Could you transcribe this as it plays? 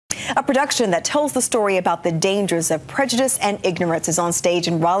A production that tells the story about the dangers of prejudice and ignorance is on stage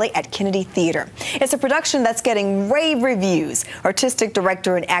in Raleigh at Kennedy Theater. It's a production that's getting rave reviews. Artistic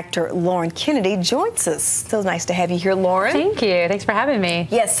director and actor Lauren Kennedy joins us. So nice to have you here, Lauren. Thank you. Thanks for having me.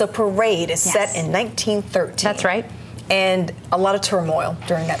 Yes, so Parade is set in 1913. That's right. And a lot of turmoil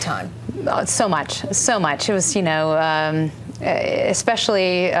during that time. So much. It was,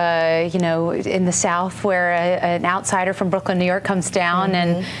 especially, in the South, where an outsider from Brooklyn, New York comes down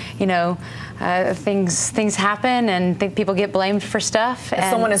and, things happen and people get blamed for stuff. And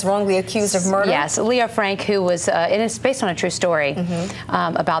someone is wrongly accused of murder? Yes. Leo Frank, who was, and it's based on a true story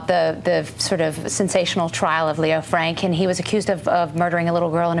about the sort of sensational trial of Leo Frank, and he was accused of murdering a little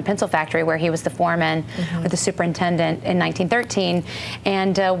girl in a pencil factory where he was the foreman or the superintendent in 1913.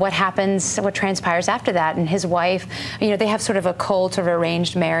 And what transpires after that, and his wife, they have sort of a cold, sort of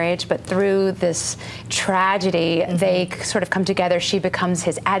arranged marriage, but through this tragedy, they sort of come together. She becomes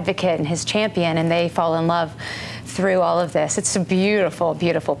his advocate and his champion, and they fall in love through all of this. It's a beautiful,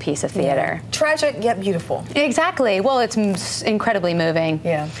 beautiful piece of theater. Tragic yet beautiful. Exactly. Well, it's incredibly moving.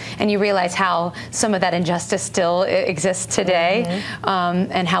 Yeah. And you realize how some of that injustice still exists today,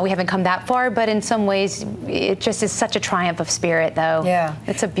 and how we haven't come that far, but in some ways it just is such a triumph of spirit, though. Yeah.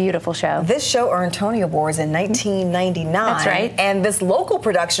 It's a beautiful show. This show earned Tony Awards in 1999. That's right. And this local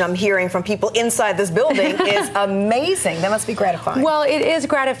production I'm hearing from people inside this building is amazing. That must be gratifying. Well, it is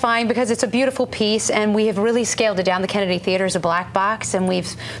gratifying because it's a beautiful piece, and we have really scaled it down. The Kennedy Theater is a black box, and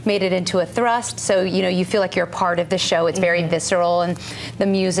we've made it into a thrust, so you feel like you're a part of the show. It's very visceral, and the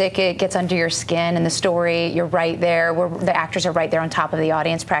music, it gets under your skin, and the story, you're right there. The actors are right there on top of the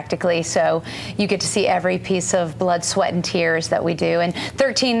audience practically, so you get to see every piece of blood, sweat, and tears that we do. And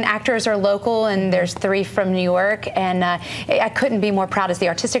 13 actors are local, and there's 3 from New York, and I couldn't be more proud as the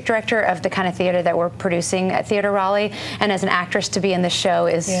artistic director of the kind of theater that we're producing at Theater Raleigh, and as an actress to be in this show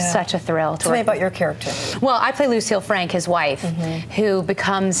is such a thrill. Tell me about your character. Well, I play Lucille Frank, his wife, who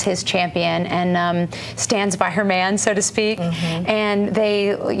becomes his champion and stands by her man, so to speak. And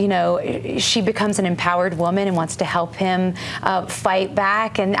she becomes an empowered woman and wants to help him fight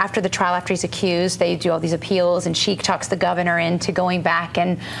back. And after the trial, after he's accused, they do all these appeals, and she talks the governor into going back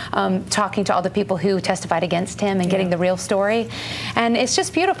and talking to all the people who testified against him and getting the real story. And it's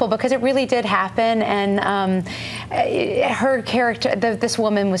just beautiful because it really did happen. And her character, this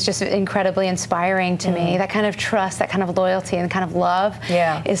woman, was just incredibly inspiring to me. That kind of trust, that kind of loyalty, and kind of love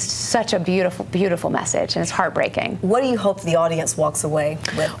is such a beautiful, beautiful message, and it's heartbreaking. What do you hope the audience walks away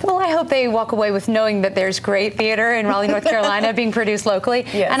with? Well, I hope they walk away with knowing that there's great theater in Raleigh, North Carolina being produced locally,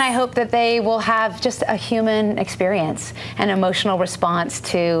 and I hope that they will have just a human experience, an emotional response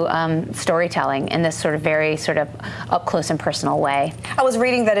to storytelling in this sort of very up close and personal way. I was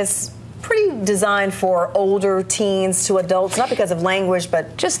reading that it's pretty designed for older teens to adults, not because of language,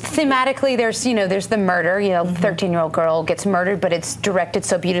 but just thematically. There's the murder. 13-year-old girl gets murdered, but it's directed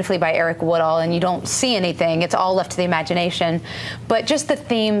so beautifully by Eric Woodall, and you don't see anything. It's all left to the imagination. But just the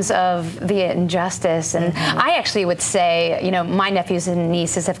themes of the injustice, and I actually would say, my nephews and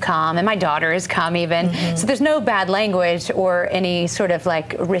nieces have come, and my daughter has come even. So there's no bad language or any sort of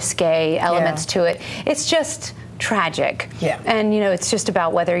risque elements to it. It's just tragic. And it's just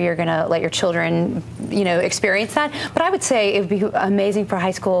about whether you're going to let your children experience that. But I would say it would be amazing for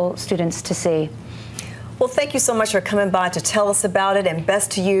high school students to see. Well, thank you so much for coming by to tell us about it, and best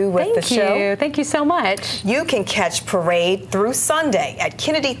to you with the show. Thank you so much. You can catch Parade through Sunday at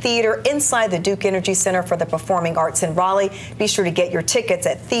Kennedy Theater inside the Duke Energy Center for the Performing Arts in Raleigh. Be sure to get your tickets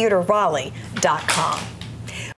at theaterraleigh.com.